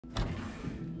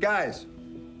Guys,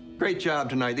 great job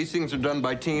tonight. These things are done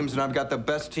by teams, and I've got the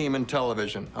best team in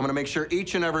television. I'm gonna make sure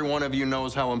each and every one of you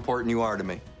knows how important you are to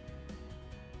me.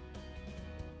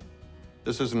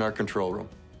 This isn't our control room.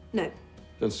 No.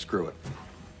 Then screw it.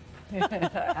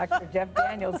 Actor Jeff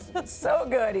Daniels, so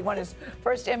good. He won his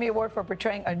first Emmy Award for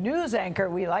portraying a news anchor.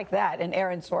 We like that. In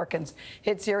Aaron Sorkin's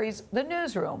hit series, The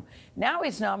Newsroom. Now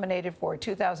he's nominated for a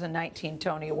 2019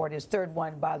 Tony Award, his third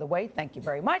one, by the way. Thank you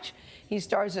very much. He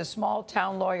stars as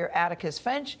small-town lawyer Atticus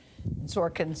Finch in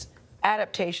Sorkin's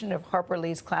adaptation of Harper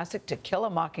Lee's classic To Kill a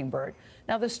Mockingbird.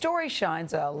 Now, the story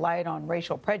shines a light on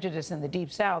racial prejudice in the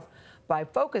Deep South by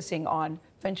focusing on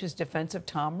Finch's defense of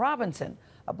Tom Robinson,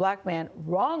 a black man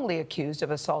wrongly accused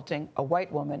of assaulting a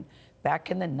white woman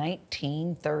back in the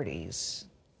 1930s.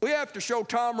 We have to show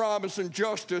Tom Robinson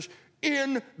justice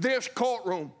in this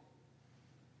courtroom.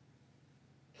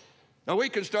 Now, we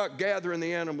can start gathering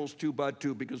the animals 2 by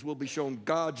 2 because we'll be shown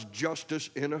God's justice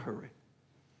in a hurry.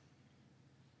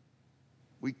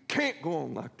 We can't go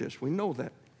on like this. We know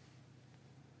that.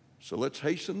 So let's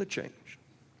hasten the change.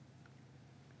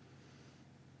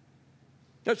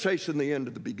 Let's hasten the end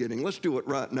of the beginning. Let's do it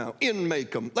right now. In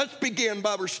Macomb. Let's begin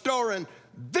by restoring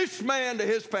this man to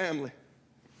his family.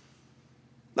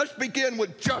 Let's begin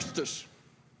with justice.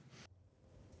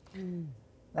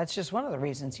 That's just one of the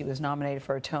reasons he was nominated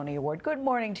for a Tony Award. Good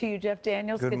morning to you, Jeff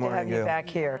Daniels. Good morning, to have you Gayle. back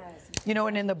here. You know,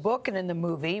 and in the book and in the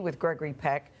movie with Gregory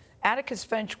Peck, Atticus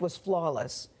Finch was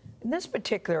flawless. In this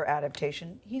particular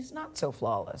adaptation, he's not so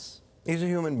flawless. He's a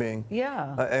human being.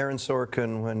 Yeah. Aaron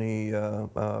Sorkin, when he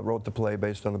wrote the play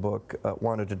based on the book,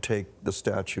 wanted to take the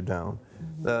statue down.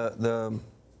 The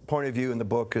point of view in the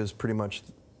book is pretty much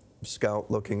Scout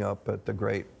looking up at the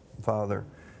great father.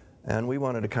 And we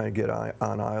wanted to kind of get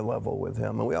on eye level with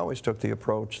him. And we always took the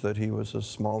approach that he was a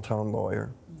small-town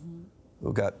lawyer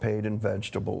who got paid in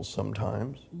vegetables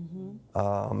sometimes.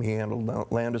 He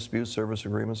handled land dispute service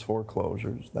agreements,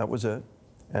 foreclosures. That was it.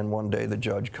 And one day the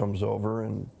judge comes over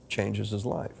and changes his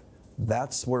life.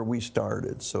 That's where we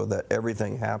started, so that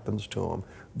everything happens to him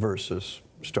versus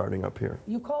starting up here.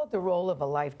 You call it the role of a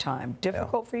lifetime.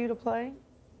 Difficult for you to play?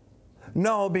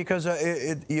 No, because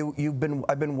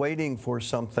I've been waiting for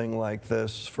something like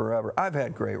this forever. I've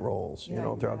had great roles, you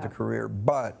know, throughout the career,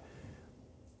 but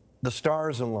the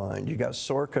stars aligned. You got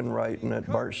Sorkin writing it,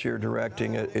 Bart Shear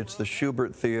directing it. It's the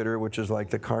Schubert Theater, which is like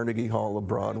the Carnegie Hall of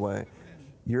Broadway.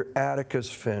 You're Atticus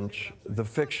Finch, the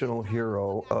fictional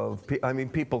hero of, I mean,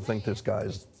 people think this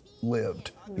guy's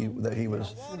lived, that he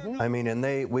was, I mean, and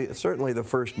certainly the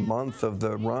first month of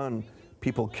the run,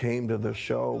 people came to the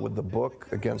show with the book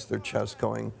against their chest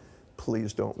going,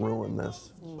 please don't ruin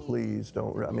this. Please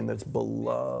don't, I mean, that's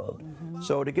beloved.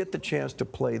 So to get the chance to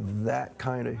play that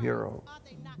kind of hero,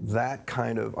 that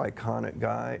kind of iconic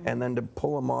guy, and then to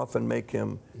pull him off and make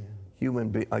him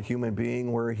a human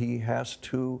being where he has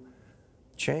to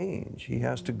change. He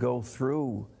has to go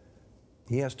through,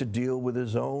 he has to deal with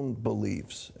his own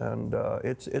beliefs, and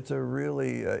it's a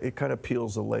really, it kind of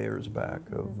peels the layers back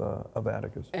of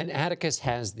Atticus. And Atticus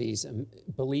has these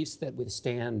beliefs that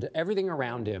withstand everything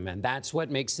around him, and that's what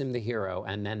makes him the hero,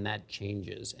 and then that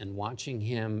changes. And watching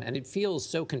him, and it feels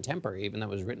so contemporary, even though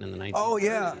it was written in the 1930s. Oh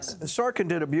yeah, Sorkin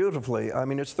did it beautifully. I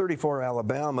mean, it's 34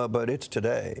 Alabama, but it's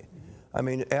today. I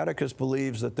mean, Atticus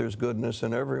believes that there's goodness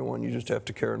in everyone. You just have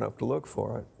to care enough to look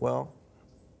for it. Well,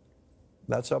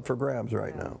 that's up for grabs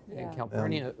right now. And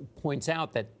Calpurnia points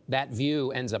out that that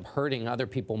view ends up hurting other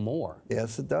people more.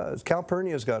 Yes, it does.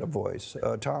 Calpurnia's got a voice.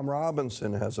 Tom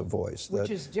Robinson has a voice. Which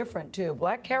is different, too.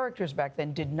 Black characters back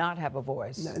then did not have a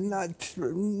voice.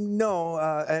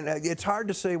 No, and it's hard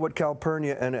to say what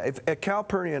Calpurnia, and if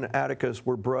Calpurnia and Atticus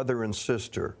were brother and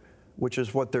sister, which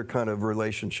is what their kind of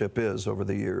relationship is over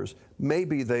the years,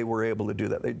 maybe they were able to do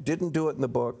that. They didn't do it in the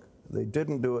book, they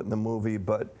didn't do it in the movie,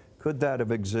 but could that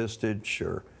have existed?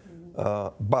 Sure.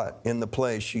 But in the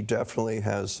play, she definitely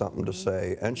has something to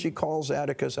say, and she calls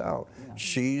Atticus out.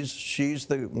 She's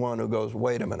the one who goes,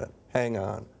 wait a minute, hang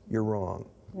on, you're wrong.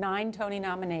 9 Tony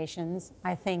nominations.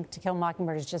 I think To Kill a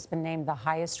Mockingbird has just been named the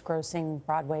highest grossing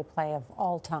Broadway play of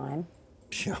all time.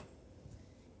 Yeah.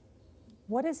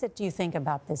 What is it, do you think,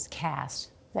 about this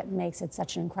cast that makes it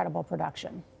such an incredible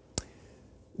production?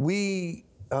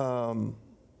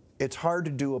 It's hard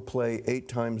to do a play 8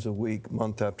 times a week,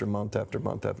 month after month after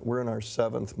month after. We're in our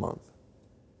 7th month.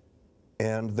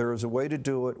 And there's a way to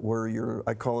do it where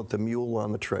I call it the mule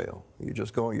on the trail. You're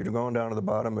going down to the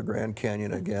bottom of Grand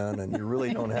Canyon again, and you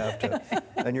really don't have to.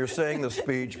 And you're saying the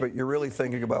speech, but you're really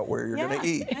thinking about where you're going to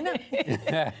eat. I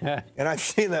know. And I've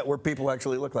seen that where people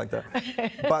actually look like that.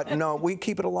 But no, we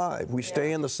keep it alive. We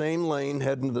stay in the same lane,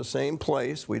 heading to the same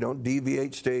place. We don't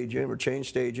deviate staging or change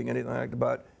staging, anything like that,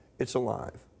 but it's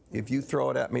alive. If you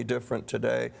throw it at me different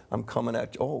today, I'm coming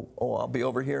at you. Oh, I'll be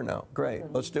over here now. Great,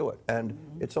 let's do it. And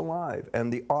it's alive.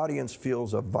 And the audience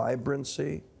feels a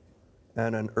vibrancy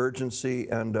and an urgency,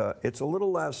 and it's a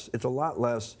lot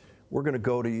less, we're going to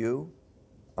go to you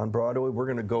on Broadway. We're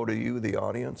going to go to you, the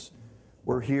audience.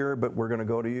 We're here, but we're going to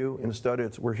go to you. Instead,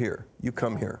 it's we're here. You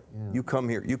come here. Yeah. You come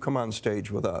here. You come on stage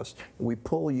with us. And we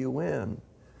pull you in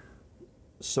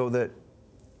so that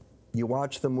you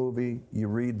watch the movie, you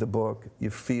read the book, you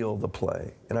feel the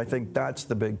play. And I think that's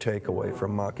the big takeaway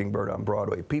from Mockingbird on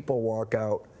Broadway. People walk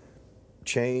out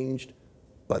changed,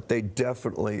 but they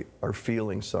definitely are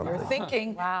feeling something. They're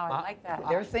thinking. Wow, I like that.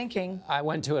 They're thinking. I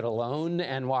went to it alone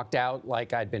and walked out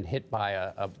like I'd been hit by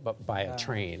a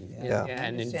train, Yeah.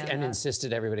 and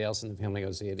insisted everybody else in the family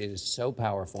go see it. It is so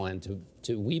powerful, and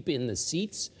to weep in the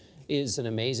seats is an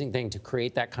amazing thing. To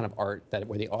create that kind of art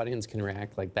where the audience can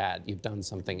react like that, you've done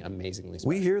something amazingly special.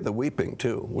 We hear the weeping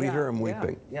too. We hear them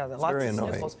weeping. Yeah, it's lots very of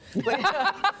annoying. sniffles.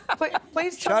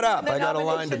 Please Shut up! I got a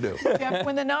line to do. Jeff,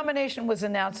 when the nomination was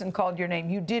announced and called your name,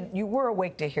 you were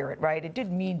awake to hear it, right? It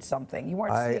did mean something. You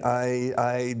weren't sleeping.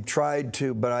 I tried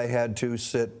to, but I had to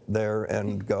sit there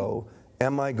and go,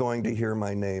 am I going to hear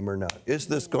my name or not? Is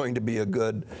this going to be a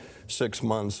good 6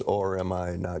 months, or am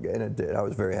I not? And it did. I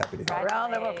was very happy to hear it.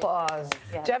 Round of applause.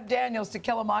 Yes. Jeff Daniels, To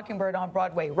Kill a Mockingbird on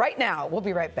Broadway right now. We'll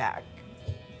be right back.